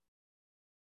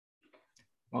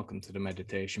Welcome to the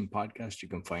Meditation Podcast. You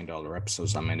can find all our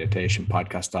episodes on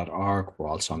meditationpodcast.org. We're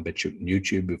also on BitChute and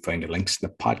YouTube. You'll find the links in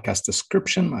the podcast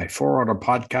description. My 4 other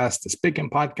podcasts, the Speaking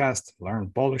Podcast, Learn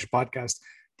Bullish Podcast,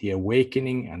 The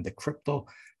Awakening, and The Crypto,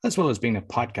 as well as being a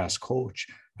podcast coach,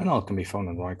 and all can be found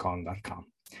on roycohn.com.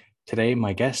 Today,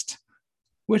 my guest,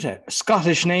 with a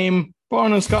Scottish name,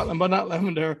 born in Scotland but not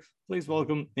living there, please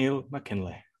welcome Neil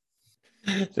McKinlay.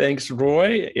 Thanks,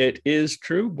 Roy. It is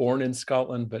true. Born in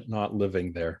Scotland, but not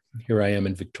living there. Here I am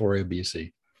in Victoria,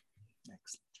 BC.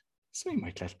 Excellent. So you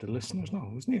might let the listeners know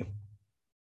who's Neil.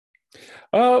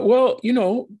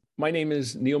 My name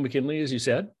is Neil McKinlay, as you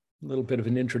said. A little bit of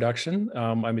an introduction.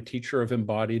 I'm a teacher of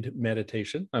embodied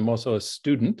meditation. I'm also a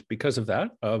student, because of that,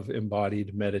 of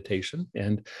embodied meditation.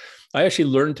 And I actually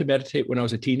learned to meditate when I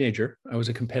was a teenager. I was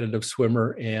a competitive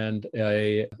swimmer, and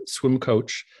a swim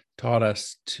coach taught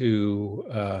us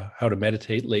how to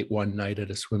meditate late one night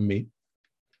at a swim meet.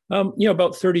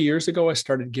 About 30 years ago, I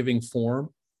started giving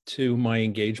form to my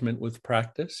engagement with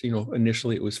practice.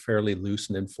 Initially it was fairly loose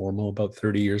and informal. About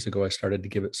 30 years ago, I started to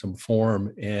give it some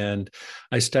form, and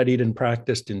I studied and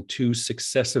practiced in 2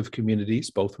 successive communities,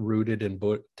 both rooted in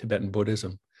Tibetan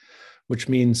Buddhism, which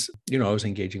means, I was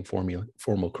engaging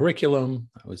formal curriculum.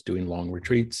 I was doing long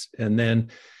retreats. And then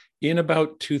in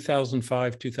about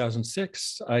 2005,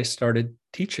 2006, I started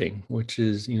teaching, which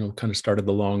is, kind of started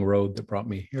the long road that brought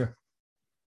me here.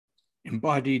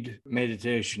 Embodied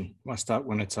meditation. What's that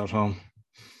when it's at home?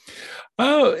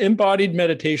 Oh, embodied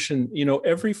meditation,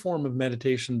 every form of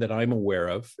meditation that I'm aware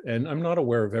of, and I'm not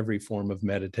aware of every form of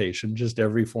meditation, just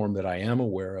every form that I am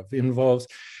aware of, involves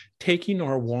taking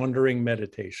our wandering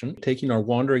meditation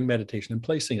and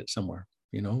placing it somewhere.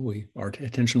 Our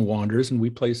attention wanders and we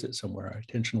place it somewhere. Our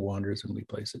attention wanders and we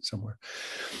place it somewhere.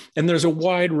 And there's a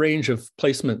wide range of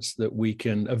placements that we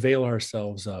can avail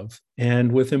ourselves of.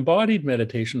 And with embodied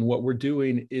meditation, what we're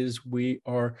doing is we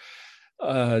are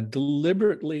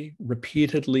deliberately,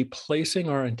 repeatedly placing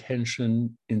our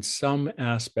attention in some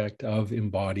aspect of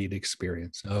embodied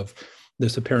experience, of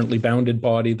this apparently bounded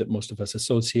body that most of us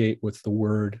associate with the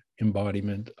word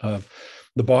embodiment, of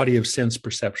the body of sense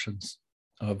perceptions,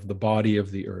 of the body of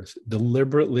the earth,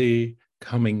 deliberately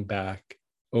coming back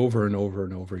over and over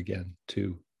and over again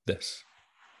to this.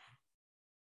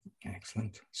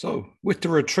 Excellent. So with the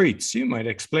retreats, you might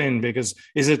explain, because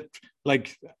is it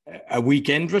like a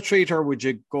weekend retreat, or would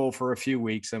you go for a few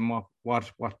weeks, and what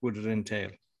would it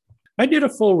entail? I did a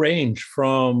full range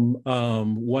from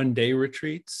one-day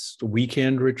retreats,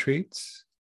 weekend retreats,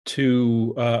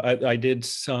 to I did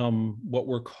some what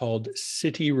were called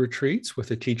city retreats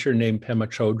with a teacher named Pema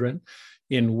Chodron,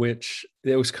 in which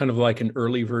it was kind of like an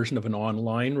early version of an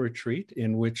online retreat,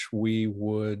 in which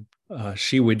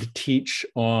she would teach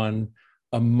on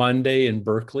a Monday in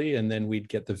Berkeley, and then we'd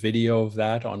get the video of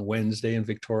that on Wednesday in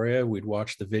Victoria. We'd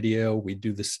watch the video, we'd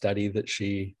do the study that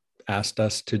she asked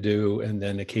us to do, and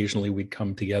then occasionally we'd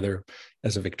come together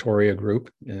as a Victoria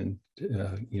group and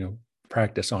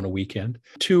practice on a weekend.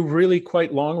 2 really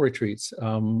quite long retreats.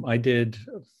 I did,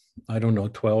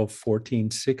 12,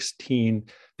 14, 16.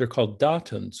 They're called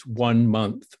Datans, 1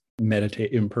 month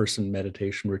in-person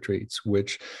meditation retreats,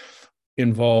 which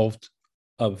involved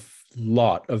a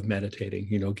lot of meditating,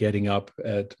 getting up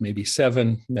at maybe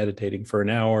 7, meditating for an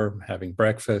hour, having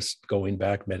breakfast, going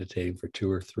back, meditating for 2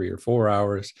 or 3 or 4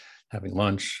 hours, having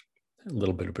lunch, a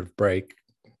little bit of a break,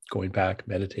 going back,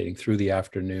 meditating through the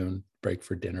afternoon, break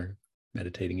for dinner,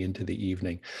 meditating into the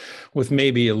evening, with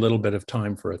maybe a little bit of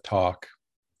time for a talk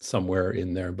somewhere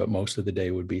in there, but most of the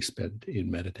day would be spent in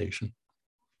meditation.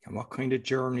 And what kind of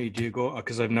journey do you go?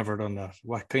 Because I've never done that.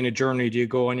 What kind of journey do you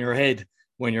go in your head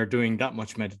when you're doing that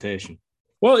much meditation?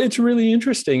 Well, it's really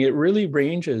interesting. It really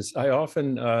ranges. I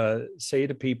often say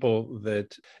to people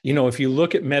that, if you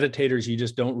look at meditators, you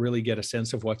just don't really get a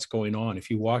sense of what's going on. If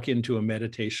you walk into a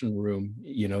meditation room,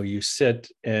 you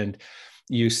sit and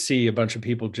you see a bunch of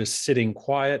people just sitting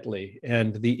quietly,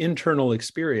 and the internal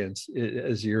experience,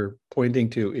 as you're pointing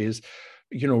to, is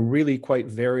really quite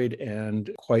varied and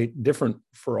quite different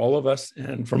for all of us,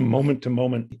 and from moment to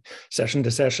moment, session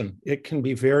to session. It can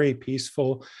be very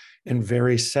peaceful and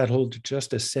very settled,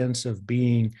 just a sense of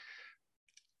being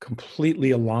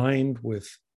completely aligned with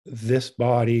this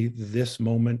body, this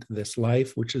moment, this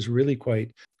life, which is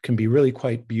can be really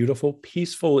quite beautiful.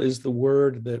 Peaceful is the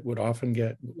word that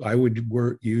I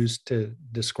would use to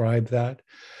describe that.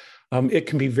 It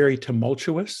can be very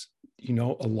tumultuous.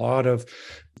 A lot of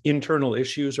internal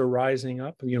issues are rising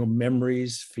up,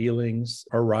 memories, feelings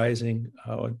are rising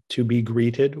to be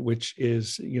greeted, which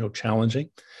is,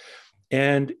 challenging.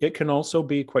 And it can also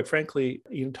be, quite frankly,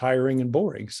 tiring and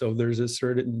boring. So there's a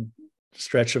certain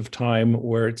stretch of time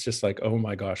where it's just like, oh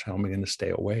my gosh, how am I going to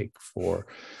stay awake for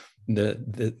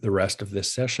the rest of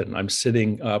this session? I'm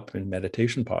sitting up in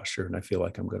meditation posture and I feel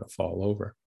like I'm going to fall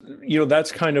over.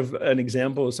 That's kind of an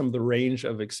example of some of the range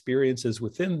of experiences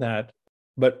within that.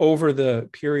 But over the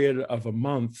period of a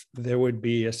month, there would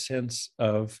be a sense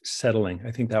of settling.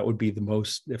 I think that would be the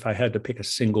most, if I had to pick a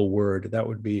single word, that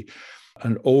would be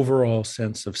an overall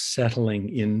sense of settling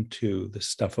into the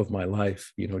stuff of my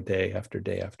life, day after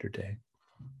day after day.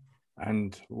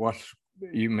 And what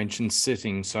you mentioned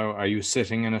sitting. So are you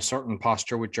sitting in a certain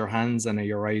posture with your hands, and are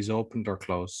your eyes opened or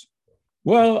closed?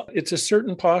 Well, it's a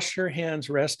certain posture, hands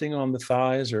resting on the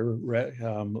thighs or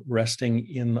resting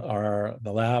in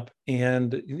the lap.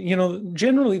 And,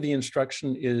 generally the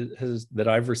instruction that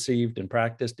I've received and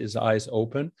practiced is eyes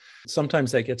open.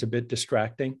 Sometimes that gets a bit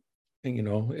distracting. And,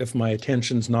 if my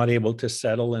attention's not able to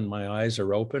settle and my eyes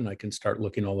are open, I can start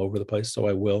looking all over the place. So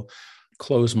I will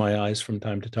close my eyes from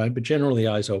time to time, but generally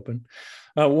eyes open.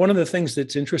 One of the things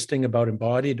that's interesting about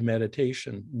embodied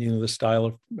meditation, the style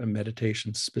of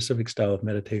meditation, specific style of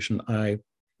meditation I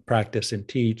practice and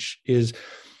teach, is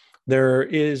there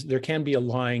can be a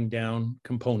lying down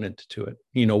component to it.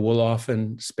 We'll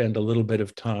often spend a little bit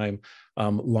of time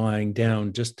lying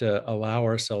down just to allow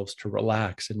ourselves to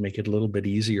relax and make it a little bit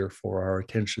easier for our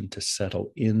attention to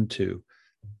settle into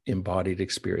embodied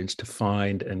experience, to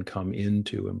find and come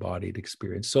into embodied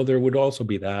experience. So there would also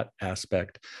be that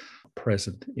aspect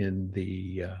present in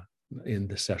the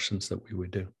sessions that we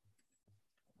would do.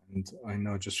 And I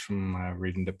know just from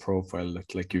reading the profile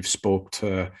that like you've spoke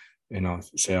to,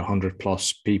 say 100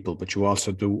 plus people, but you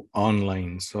also do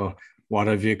online. So what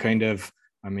have you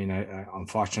I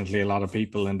unfortunately, a lot of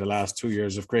people in the last 2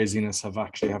 years of craziness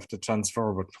have to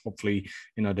transfer, but hopefully,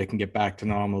 they can get back to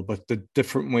normal. But the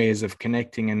different ways of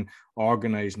connecting and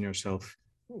organizing yourself,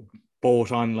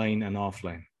 both online and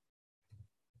offline.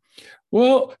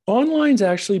 Well, online's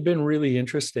actually been really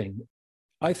interesting.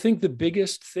 I think the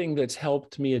biggest thing that's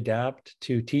helped me adapt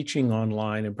to teaching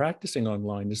online and practicing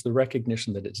online is the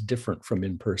recognition that it's different from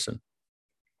in person.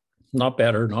 Not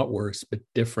better, not worse, but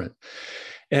different.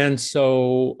 And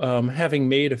so having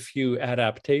made a few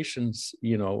adaptations,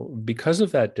 because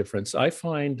of that difference, I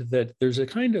find that there's a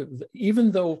kind of,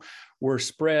 even though we're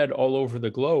spread all over the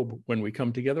globe when we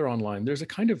come together online, there's a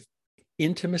kind of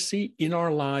intimacy in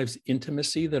our lives,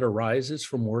 intimacy that arises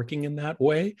from working in that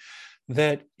way.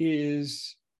 That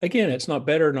is, again, it's not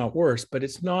better, not worse, but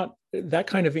it's not, that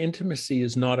kind of intimacy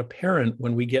is not apparent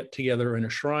when we get together in a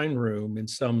shrine room in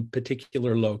some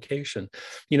particular location.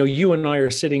 You and I are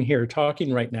sitting here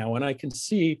talking right now, and I can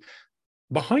see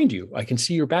behind you, I can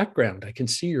see your background, I can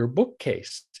see your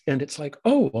bookcase. And it's like,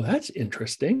 oh, well, that's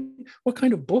interesting. What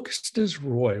kind of books does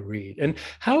Roy read? And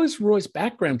how has Roy's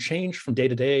background changed from day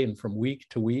to day and from week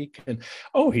to week? And,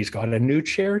 oh, he's got a new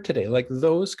chair today. Like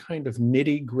those kind of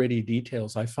nitty gritty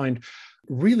details, I find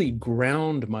really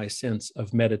ground my sense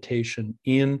of meditation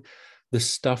in the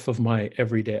stuff of my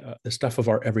everyday, the stuff of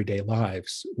our everyday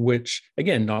lives, which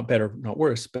again, not better, not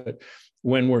worse, but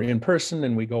when we're in person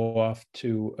and we go off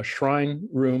to a shrine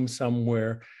room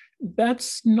somewhere,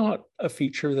 that's not a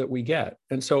feature that we get.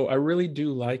 And so I really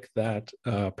do like that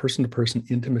person-to-person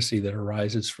intimacy that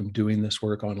arises from doing this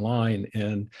work online.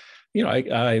 And,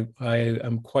 I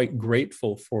am quite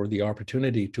grateful for the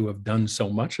opportunity to have done so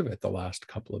much of it the last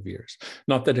couple of years.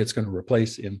 Not that it's going to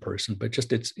replace in person, but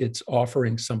just it's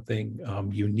offering something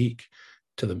unique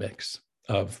to the mix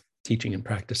of teaching and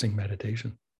practicing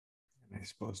meditation. I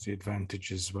suppose the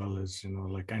advantage as well is,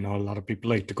 I know a lot of people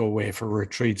like to go away for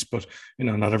retreats, but,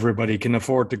 not everybody can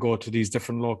afford to go to these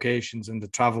different locations and the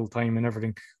travel time and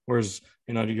everything. Whereas,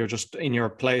 you're just in your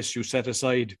place, you set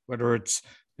aside, whether it's,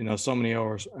 so many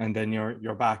hours, and then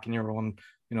you're back in your own,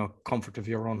 comfort of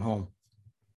your own home.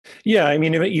 Yeah, I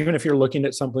mean, even if you're looking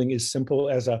at something as simple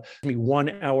as a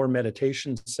 1 hour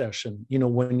meditation session,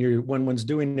 when one's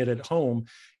doing it at home,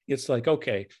 it's like,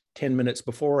 okay, 10 minutes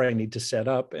before I need to set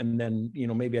up, and then,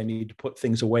 maybe I need to put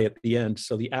things away at the end.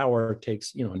 So the hour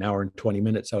takes, an hour and 20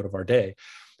 minutes out of our day.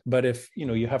 But if,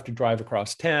 you have to drive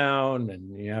across town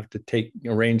and you have to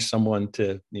arrange someone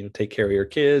to, take care of your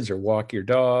kids or walk your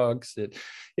dogs,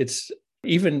 it's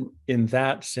even in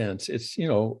that sense, it's,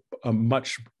 a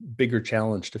much bigger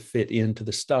challenge to fit into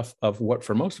the stuff of what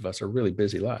for most of us are really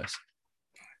busy lives.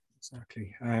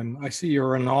 Exactly. I see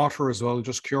you're an author as well.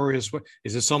 Just curious,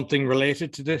 is it something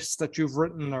related to this that you've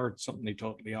written, or something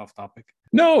totally off topic?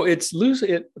 No, it's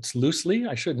loosely.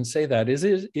 I shouldn't say that.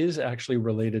 Is actually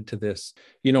related to this.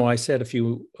 I said a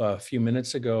few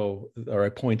minutes ago, or I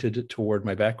pointed toward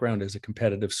my background as a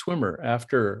competitive swimmer.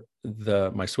 After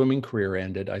my swimming career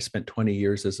ended, I spent 20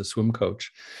 years as a swim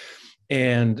coach.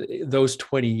 And those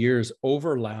 20 years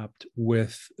overlapped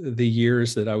with the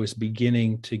years that I was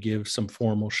beginning to give some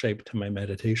formal shape to my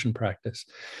meditation practice.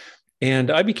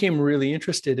 And I became really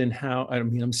interested in how, I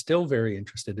mean, I'm still very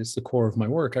interested. It's the core of my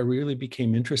work. I really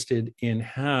became interested in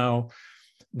how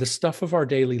the stuff of our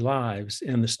daily lives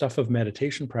and the stuff of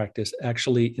meditation practice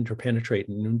actually interpenetrate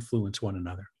and influence one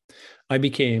another. I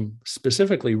became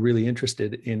specifically really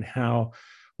interested in how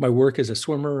my work as a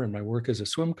swimmer and my work as a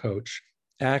swim coach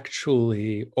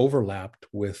actually overlapped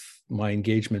with my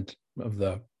engagement of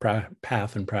the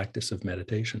path and practice of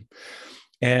meditation.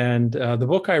 And the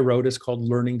book I wrote is called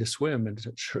Learning to Swim. And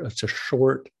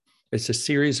it's a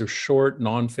series of short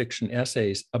nonfiction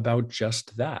essays about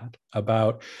just that,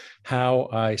 about how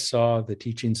I saw the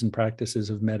teachings and practices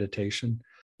of meditation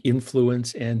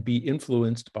influence and be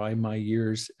influenced by my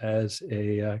years as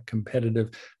a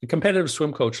competitive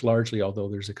swim coach largely, although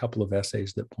there's a couple of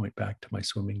essays that point back to my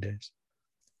swimming days.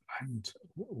 And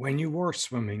when you were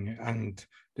swimming, and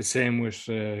the same with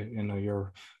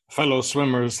your fellow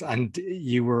swimmers, and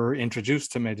you were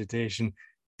introduced to meditation,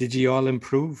 did you all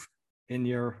improve in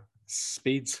your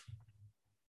speeds?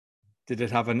 Did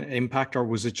it have an impact, or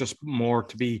was it just more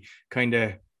to be kind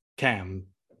of calm?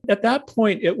 At that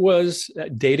point, it was,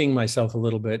 dating myself a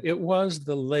little bit, it was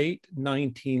the late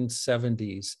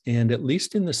 1970s. And at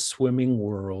least in the swimming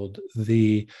world,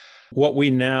 what we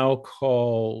now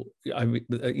call,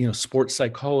 sports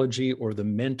psychology, or the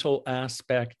mental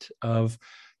aspect of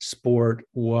sport,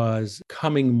 was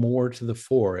coming more to the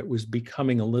fore. It was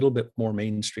becoming a little bit more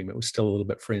mainstream. It was still a little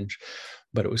bit fringe,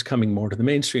 but it was coming more to the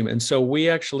mainstream. And so we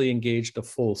actually engaged a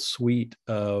full suite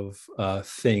of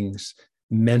things,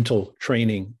 mental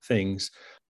training things,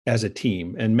 as a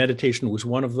team. And meditation was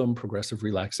one of them. Progressive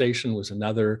relaxation was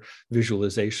another.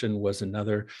 Visualization was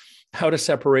another. How to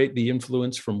separate the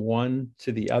influence from one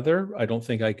to the other, I don't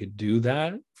think I could do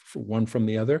that, one from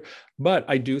the other. But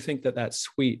I do think that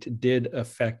suite did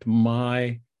affect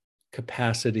my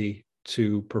capacity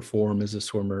to perform as a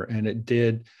swimmer. And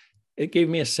it gave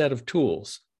me a set of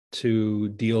tools to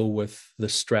deal with the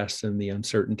stress and the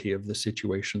uncertainty of the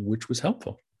situation, which was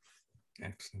helpful.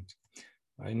 Excellent.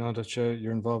 I know that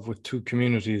you're involved with two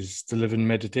communities, the Living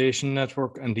Meditation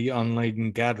Network and the Online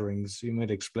Gatherings. You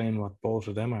might explain what both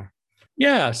of them are.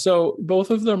 Yeah, so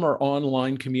both of them are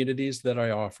online communities that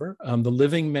I offer. The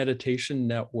Living Meditation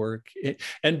Network,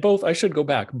 and both, I should go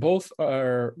back, both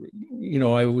are,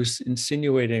 I was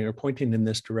insinuating or pointing in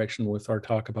this direction with our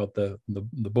talk about the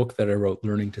book that I wrote,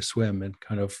 Learning to Swim, and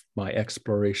kind of my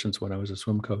explorations when I was a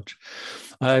swim coach.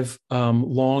 I've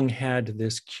long had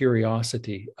this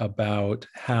curiosity about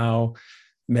how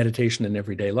meditation and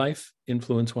everyday life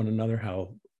influence one another,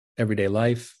 how everyday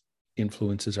life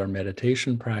influences our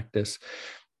meditation practice.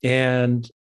 And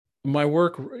my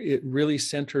work, it really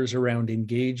centers around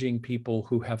engaging people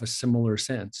who have a similar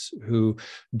sense, who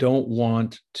don't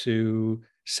want to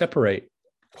separate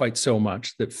quite so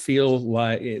much, that feel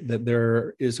like that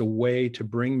there is a way to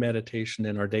bring meditation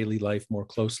in our daily life more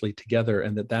closely together,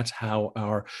 and that's how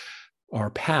our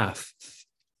path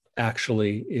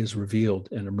actually is revealed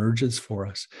and emerges for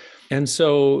us. And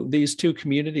so these two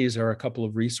communities are a couple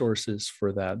of resources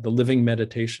for that. The Living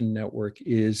Meditation Network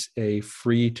is a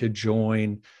free to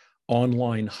join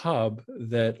online hub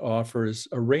that offers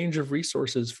a range of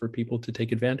resources for people to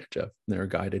take advantage of. There are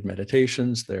guided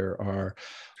meditations, there are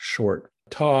short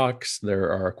talks,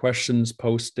 there are questions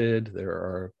posted, there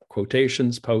are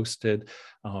quotations posted.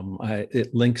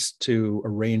 It links to a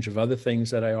range of other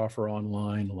things that I offer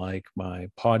online, like my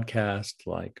podcast,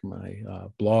 like my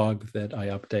blog that I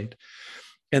update.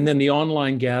 And then the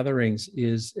Online Gatherings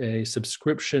is a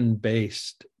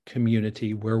subscription-based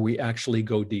community where we actually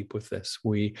go deep with this.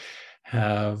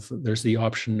 There's the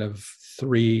option of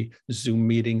 3 Zoom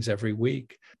meetings every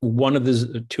week.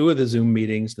 Two of the Zoom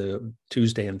meetings, the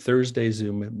Tuesday and Thursday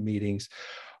Zoom meetings,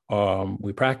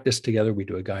 we practice together, we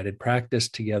do a guided practice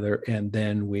together, and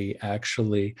then we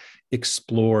actually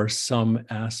explore some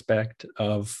aspect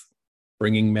of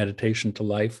bringing meditation to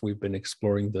life. We've been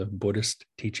exploring the Buddhist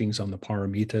teachings on the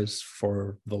paramitas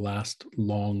for the last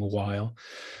long while.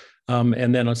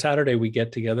 And then on Saturday, we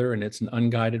get together and it's an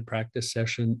unguided practice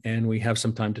session, and we have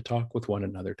some time to talk with one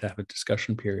another, to have a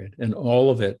discussion period. And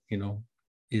all of it,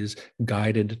 is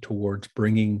guided towards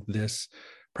bringing this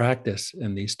practice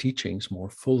and these teachings more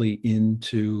fully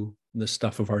into the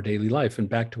stuff of our daily life. And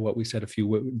back to what we said a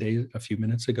few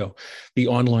minutes ago, the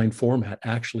online format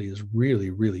actually is really,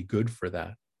 really good for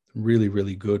that. Really,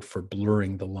 really good for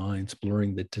blurring the lines,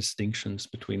 blurring the distinctions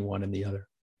between one and the other.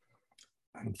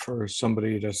 And for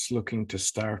somebody that's looking to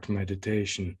start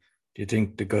meditation, do you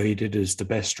think the guided is the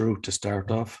best route to start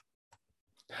off?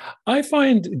 I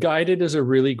find guided is a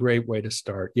really great way to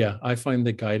start. Yeah, I find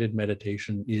the guided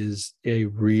meditation is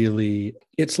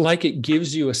it's like it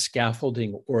gives you a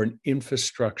scaffolding or an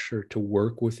infrastructure to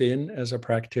work within as a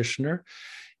practitioner.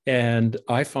 And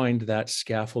I find that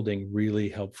scaffolding really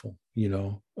helpful.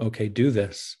 Okay, do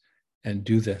this and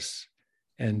do this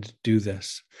and do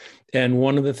this. And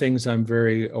one of the things I'm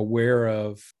very aware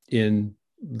of in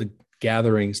the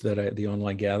the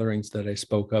online gatherings that I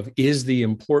spoke of, is the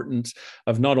importance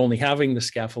of not only having the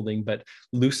scaffolding, but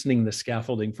loosening the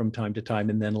scaffolding from time to time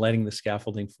and then letting the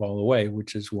scaffolding fall away,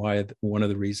 which is why one of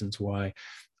the reasons why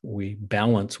we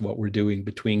balance what we're doing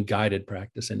between guided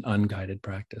practice and unguided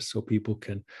practice, so people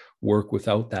can work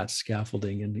without that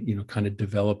scaffolding and kind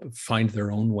of find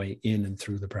their own way in and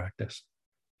through the practice.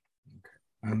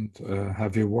 And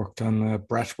have you worked on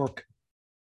breath work?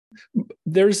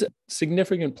 There's a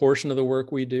significant portion of the work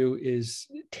we do is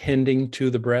tending to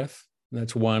the breath.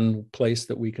 That's one place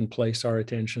that we can place our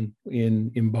attention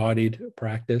in embodied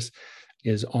practice,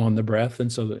 is on the breath.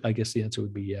 And so I guess the answer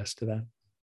would be yes to that.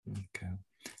 Okay.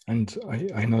 And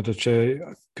I know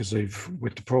that because I've,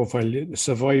 with the profile, a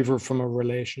survivor from a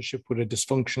relationship with a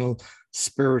dysfunctional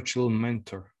spiritual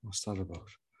mentor. What's that about?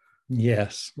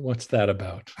 Yes. What's that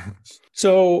about?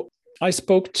 So I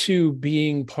spoke to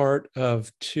being part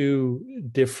of two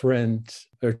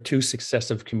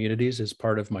successive communities as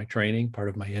part of my training, part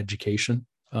of my education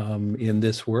in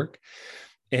this work.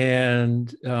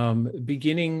 And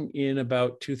beginning in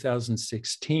about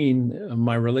 2016,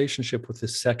 my relationship with the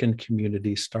second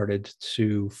community started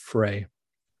to fray.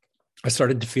 I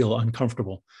started to feel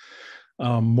uncomfortable,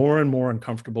 more and more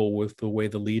uncomfortable with the way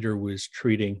the leader was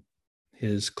treating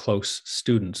his close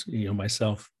students,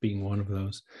 myself being one of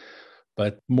those,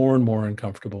 but more and more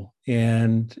uncomfortable.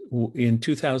 And in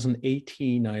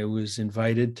 2018, I was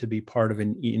invited to be part of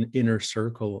an inner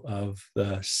circle of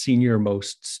the senior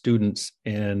most students.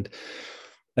 And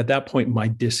at that point, my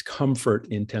discomfort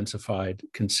intensified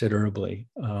considerably.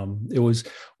 It was,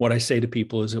 what I say to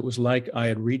people is, it was like I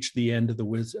had reached the end of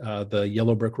the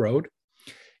yellow brick road,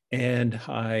 and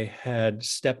I had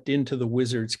stepped into the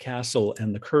wizard's castle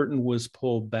and the curtain was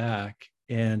pulled back,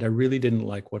 and I really didn't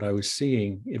like what I was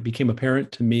seeing. It became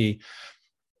apparent to me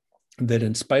that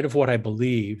in spite of what I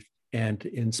believed, and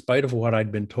in spite of what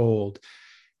I'd been told,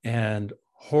 and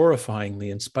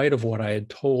horrifyingly, in spite of what I had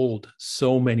told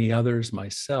so many others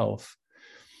myself,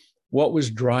 what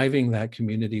was driving that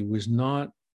community was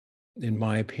not, in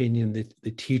my opinion,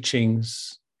 the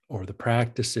teachings or the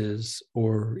practices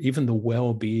or even the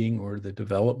well-being or the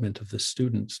development of the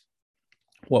students.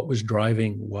 What was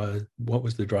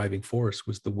the driving force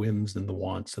was the whims and the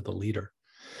wants of the leader.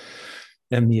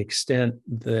 And the extent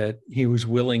that he was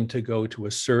willing to go to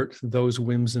assert those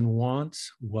whims and wants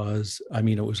was,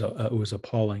 it was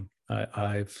appalling.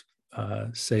 I've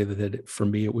say that for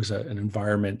me, it was an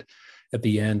environment at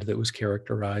the end that was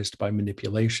characterized by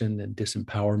manipulation and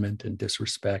disempowerment and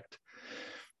disrespect.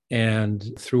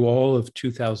 And through all of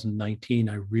 2019,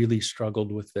 I really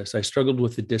struggled with this. I struggled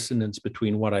with the dissonance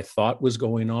between what I thought was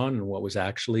going on and what was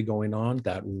actually going on,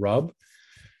 that rub.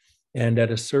 And at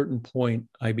a certain point,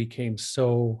 I became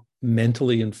so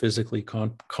mentally and physically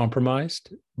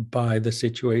compromised by the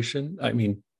situation. I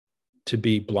mean, to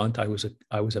be blunt, I was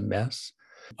a mess.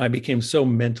 I became so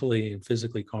mentally and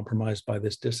physically compromised by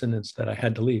this dissonance that I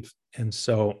had to leave. And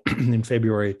so in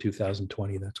February of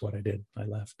 2020, that's what I did. I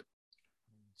left.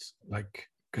 Like,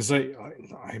 because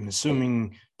I'm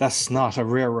assuming that's not a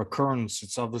rare occurrence.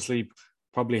 It's obviously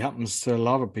probably happens to a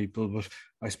lot of people, but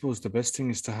I suppose the best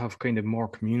thing is to have kind of more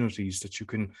communities that you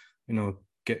can,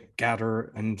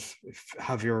 gather and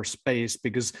have your space,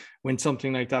 because when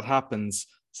something like that happens,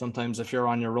 sometimes if you're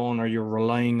on your own or you're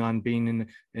relying on being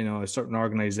in, a certain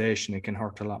organization, it can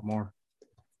hurt a lot more.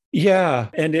 Yeah.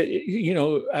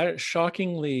 And,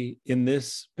 shockingly, in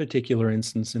this particular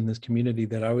instance, in this community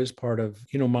that I was part of,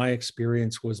 my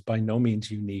experience was by no means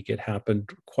unique. It happened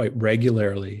quite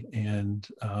regularly. And,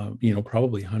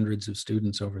 probably hundreds of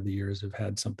students over the years have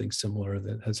had something similar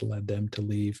that has led them to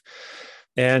leave.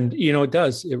 And,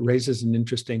 it raises an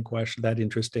interesting question,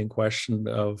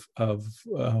 of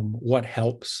what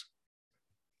helps.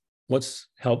 What's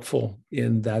helpful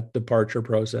in that departure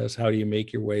process? How do you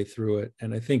make your way through it?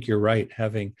 And I think you're right.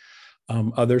 Having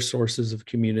other sources of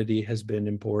community has been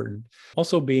important.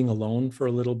 Also, being alone for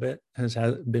a little bit has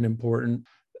been important.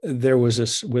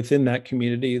 Within that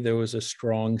community, there was a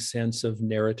strong sense of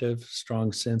narrative,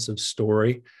 strong sense of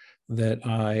story that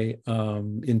I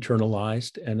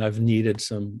internalized, and I've needed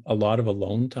a lot of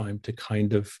alone time to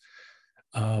kind of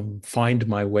find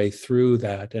my way through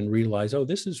that and realize, oh,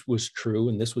 was true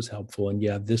and this was helpful, and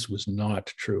yeah, this was not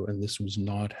true and this was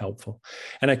not helpful.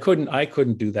 And I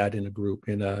couldn't do that in a group,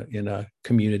 in a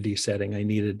community setting.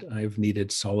 I've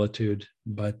needed solitude,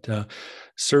 but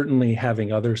certainly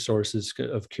having other sources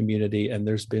of community. And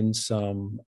there's been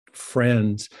some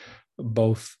friends,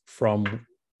 both from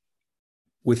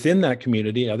within that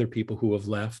community, other people who have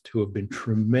left, who have been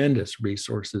tremendous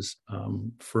resources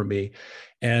for me,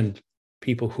 and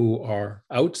people who are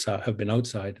outside, have been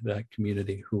outside that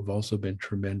community, who have also been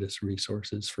tremendous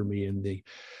resources for me in the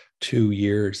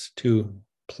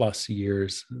 2+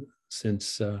 years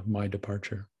since my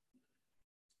departure.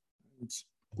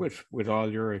 With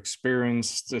all your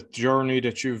experience, the journey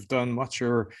that you've done, what's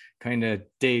your kind of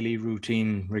daily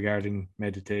routine regarding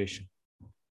meditation?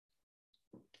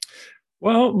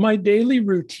 Well, my daily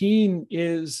routine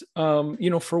is,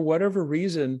 for whatever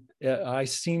reason, I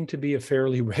seem to be a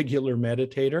fairly regular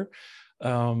meditator.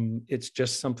 It's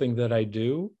just something that I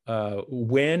do.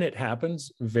 When it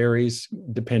happens varies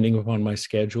depending upon my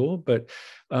schedule, but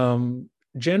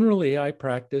generally I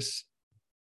practice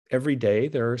every day.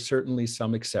 There are certainly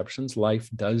some exceptions.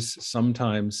 Life does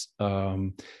sometimes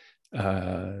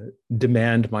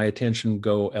demand my attention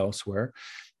go elsewhere.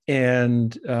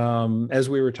 And as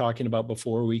we were talking about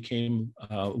before we came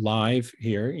live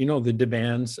here, the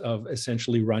demands of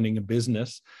essentially running a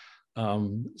business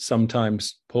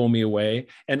sometimes pull me away.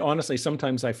 And honestly,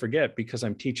 sometimes I forget, because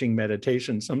I'm teaching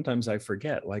meditation. Sometimes I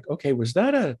forget, like, okay,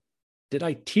 did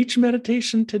I teach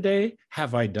meditation today?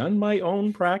 Have I done my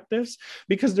own practice?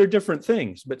 Because they're different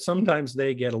things, but sometimes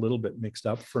they get a little bit mixed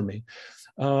up for me.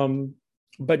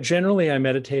 But generally, I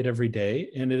meditate every day,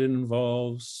 and it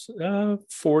involves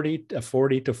 40 to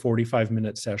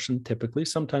 45-minute session, typically,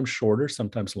 sometimes shorter,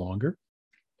 sometimes longer.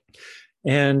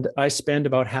 And I spend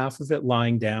about half of it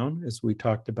lying down, as we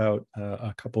talked about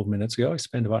a couple of minutes ago. I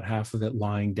spend about half of it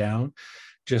lying down,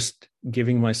 just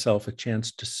giving myself a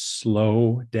chance to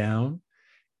slow down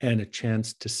and a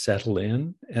chance to settle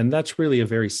in. And that's really a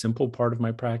very simple part of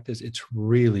my practice. It's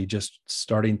really just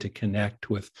starting to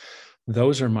connect with,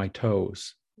 those are my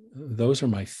toes, those are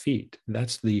my feet,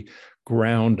 that's the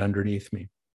ground underneath me.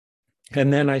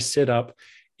 And then I sit up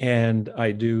and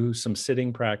I do some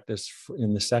sitting practice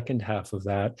in the second half of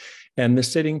that. And the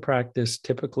sitting practice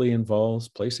typically involves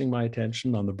placing my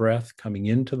attention on the breath coming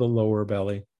into the lower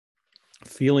belly,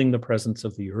 feeling the presence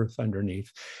of the earth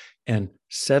underneath, and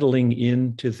settling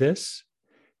into this,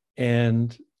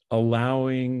 and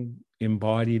allowing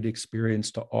embodied experience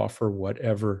to offer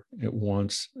whatever it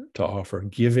wants to offer,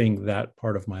 giving that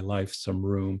part of my life some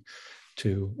room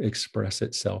to express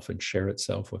itself and share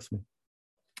itself with me.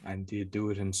 And do you do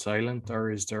it in silent,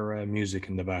 or is there music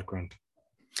in the background?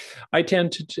 I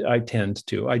tend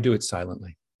to. I do it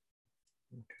silently.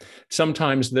 Okay.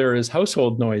 Sometimes there is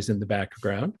household noise in the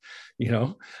background,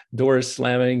 doors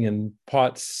slamming and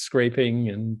pots scraping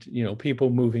and,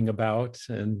 people moving about.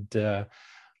 And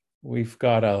we've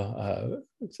got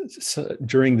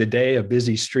during the day, a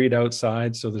busy street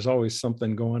outside. So there's always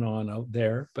something going on out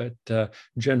there, but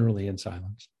generally in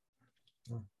silence.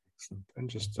 Oh, excellent. And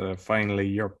just finally,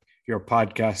 your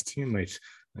podcast, you might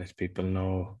let people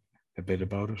know a bit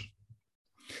about it.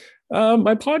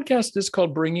 My podcast is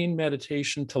called Bringing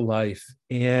Meditation to Life.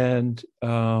 And,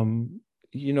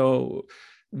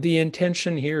 the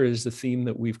intention here is the theme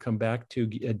that we've come back to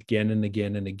again and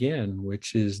again and again,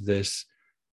 which is this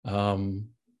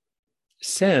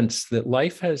sense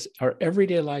that our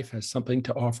everyday life has something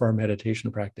to offer our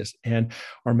meditation practice, and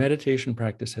our meditation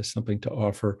practice has something to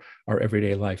offer our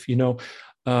everyday life.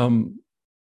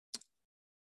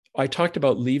 I talked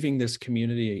about leaving this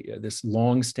community, this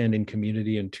long-standing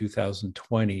community, in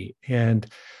 2020. And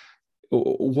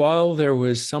while there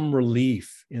was some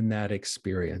relief in that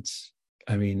experience,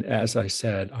 I mean, as I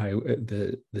said,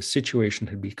 the situation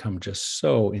had become just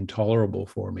so intolerable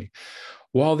for me.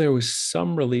 While there was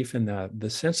some relief in that, the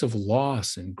sense of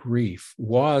loss and grief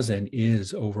was and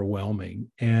is overwhelming.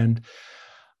 And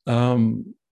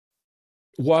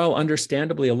while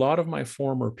understandably a lot of my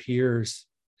former peers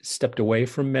stepped away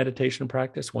from meditation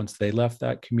practice once they left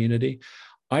that community,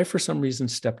 I, for some reason,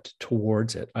 stepped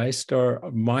towards it.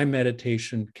 My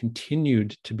meditation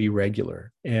continued to be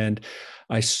regular, and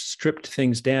I stripped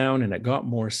things down, and it got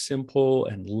more simple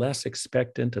and less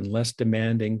expectant and less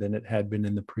demanding than it had been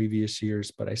in the previous years.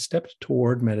 But I stepped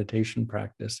toward meditation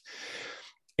practice.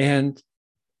 And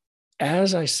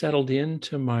as I settled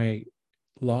into my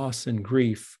loss and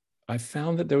grief, I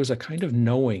found that there was a kind of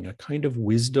knowing, a kind of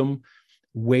wisdom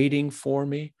waiting for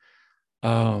me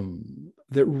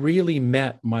that really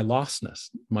met my lostness,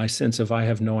 my sense of I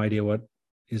have no idea what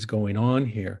is going on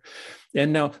here.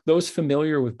 And now those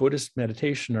familiar with Buddhist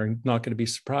meditation are not going to be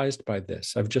surprised by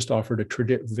this. I've just offered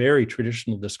a very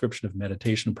traditional description of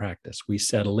meditation practice. We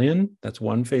settle in, that's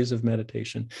one phase of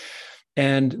meditation.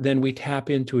 And then we tap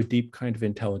into a deep kind of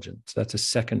intelligence. That's a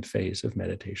second phase of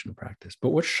meditation practice. But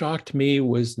what shocked me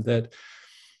was that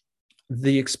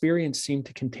the experience seemed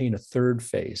to contain a third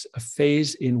phase, a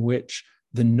phase in which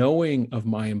the knowing of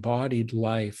my embodied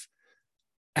life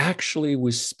actually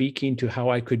was speaking to how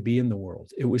I could be in the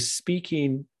world. It was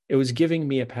giving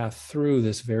me a path through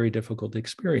this very difficult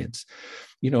experience.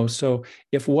 So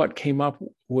if what came up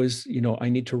was, I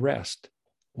need to rest,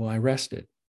 well, I rested.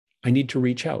 I need to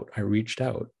reach out, I reached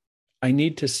out. I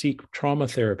need to seek trauma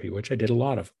therapy, which I did a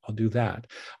lot of, I'll do that.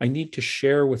 I need to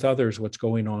share with others what's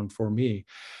going on for me.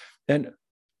 And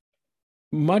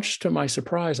much to my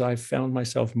surprise, I found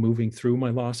myself moving through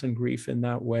my loss and grief in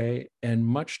that way. And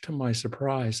much to my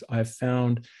surprise, I've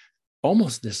found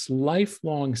almost this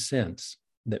lifelong sense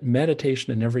that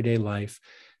meditation and everyday life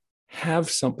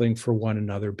have something for one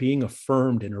another, being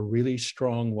affirmed in a really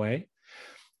strong way.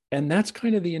 And that's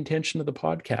kind of the intention of the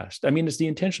podcast. I mean, it's the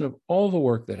intention of all the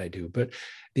work that I do, but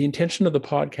the intention of the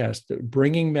podcast,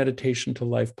 Bringing Meditation to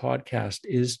Life podcast,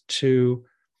 is to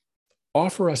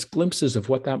offer us glimpses of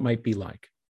what that might be like.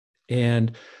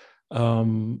 And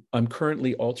I'm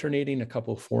currently alternating a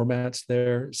couple of formats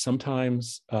there.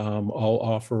 Sometimes I'll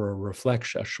offer a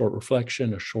short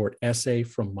reflection, a short essay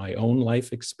from my own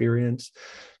life experience,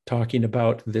 talking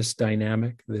about this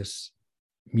dynamic, this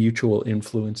mutual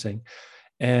influencing.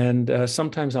 And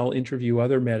sometimes I'll interview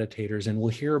other meditators and we'll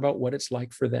hear about what it's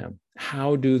like for them.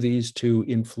 How do these two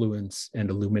influence and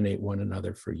illuminate one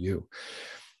another for you?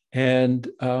 And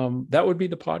that would be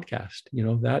the podcast.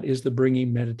 That is the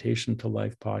Bringing Meditation to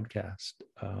Life podcast.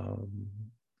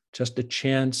 Just a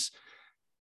chance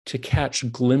to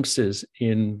catch glimpses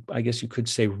in, I guess you could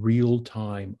say, real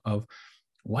time of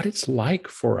what it's like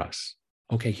for us.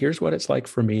 Okay, here's what it's like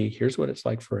for me. Here's what it's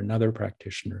like for another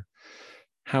practitioner.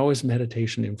 How is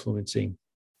meditation influencing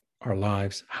our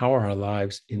lives? How are our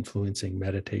lives influencing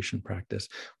meditation practice?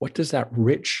 What does that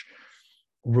rich,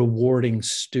 rewarding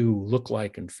stew look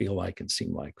like and feel like and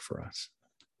seem like for us?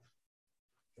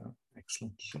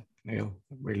 Excellent. Neil,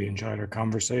 really enjoyed our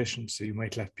conversation. So you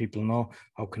might let people know,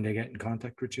 how can they get in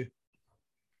contact with you?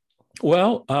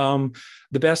 Well,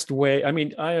 the best way,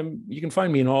 you can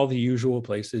find me in all the usual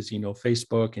places,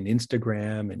 Facebook and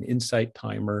Instagram and Insight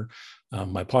Timer.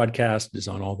 My podcast is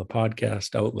on all the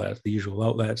podcast outlets, the usual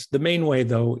outlets. The main way,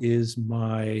 though, is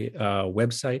my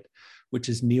website, which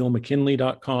is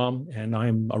neilmckinlay.com. And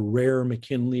I'm a rare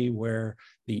McKinlay where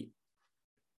the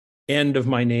end of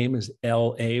my name is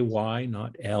L-A-Y,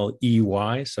 not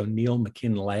L-E-Y. So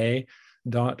neilmckinlay.com.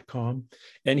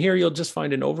 And here you'll just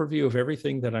find an overview of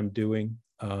everything that I'm doing.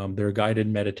 There are guided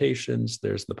meditations,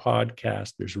 there's the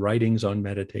podcast, there's writings on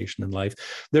meditation and life.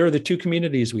 There are the two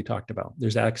communities we talked about.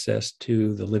 There's access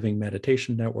to the Living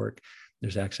Meditation Network.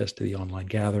 There's access to the online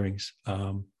gatherings.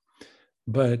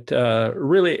 But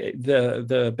really,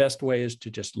 the best way is to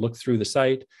just look through the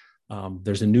site.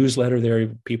 There's a newsletter there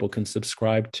people can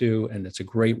subscribe to, and it's a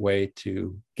great way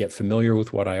to get familiar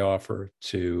with what I offer,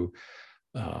 to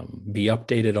be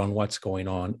updated on what's going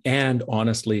on. And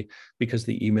honestly, because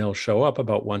the emails show up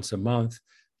about once a month,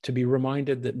 to be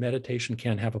reminded that meditation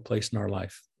can have a place in our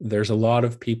life. There's a lot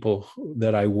of people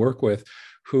that I work with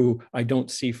who I don't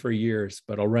see for years,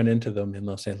 but I'll run into them and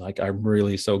they'll say, like, I'm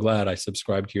really so glad I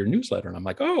subscribed to your newsletter. And I'm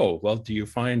like, oh, well, do you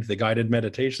find the guided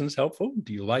meditations helpful?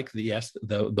 Do you like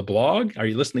the blog? Are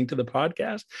you listening to the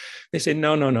podcast? They say,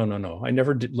 no. I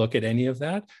never did look at any of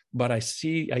that, but I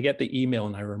get the email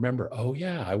and I remember, oh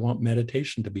yeah, I want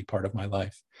meditation to be part of my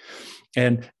life.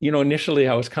 And, initially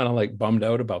I was kind of like bummed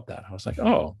out about that. I was like,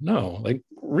 oh no, like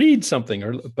read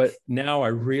something, but now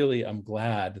I'm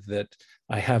glad that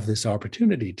I have this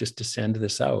opportunity just to send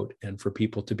this out and for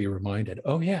people to be reminded,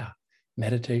 oh yeah,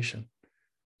 meditation.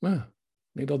 Well,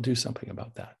 maybe I'll do something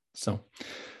about that. So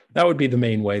that would be the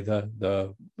main way,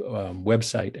 the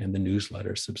website and the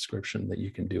newsletter subscription that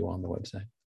you can do on the website.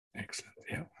 Excellent.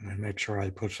 Yeah. And I'll make sure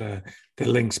I'll put the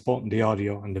links both in the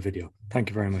audio and the video. Thank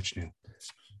you very much, Neil.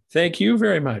 Thank you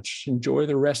very much. Enjoy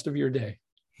the rest of your day.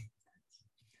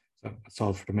 So that's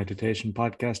all for the Meditation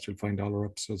Podcast. You'll find all our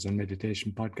episodes on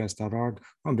meditationpodcast.org,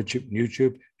 on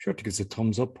YouTube. Be sure to give us a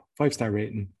thumbs up, 5-star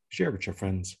rating, share with your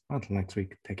friends. Until next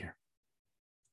week, take care.